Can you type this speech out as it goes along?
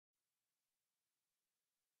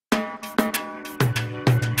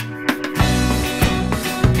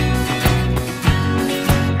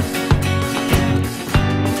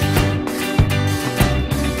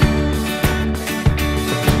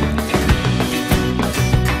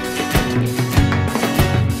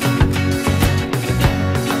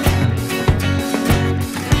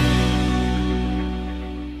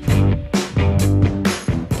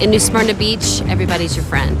In New Smyrna Beach, everybody's your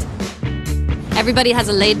friend. Everybody has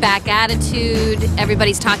a laid-back attitude.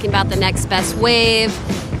 Everybody's talking about the next best wave.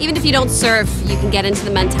 Even if you don't surf, you can get into the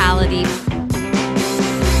mentality.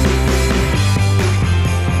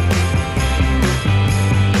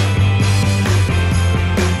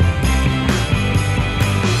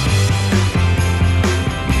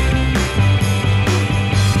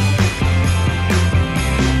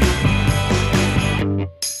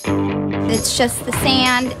 It's just the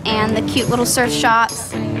sand and the cute little surf shops.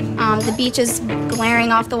 The beach is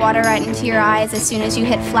glaring off the water right into your eyes as soon as you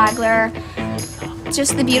hit Flagler.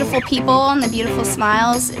 Just the beautiful people and the beautiful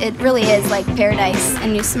smiles. It really is like paradise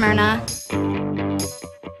in New Smyrna.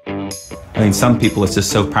 I think some people, it's just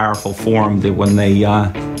so powerful for them that when they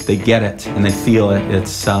get it and they feel it,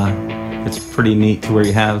 it's pretty neat to where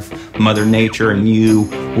you have Mother Nature and you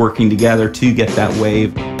working together to get that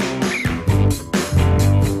wave.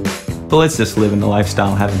 But let's just live in the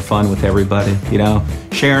lifestyle, having fun with everybody, you know,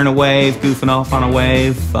 sharing a wave, goofing off on a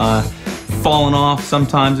wave, falling off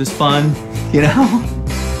sometimes is fun, you know.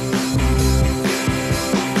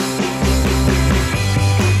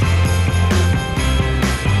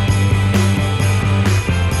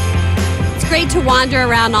 It's great to wander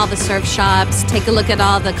around all the surf shops, take a look at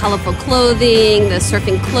all the colorful clothing, the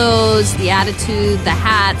surfing clothes, the attitude, the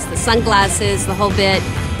hats, the sunglasses, the whole bit.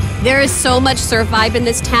 There is so much surf vibe in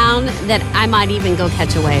this town that I might even go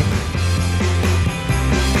catch a wave.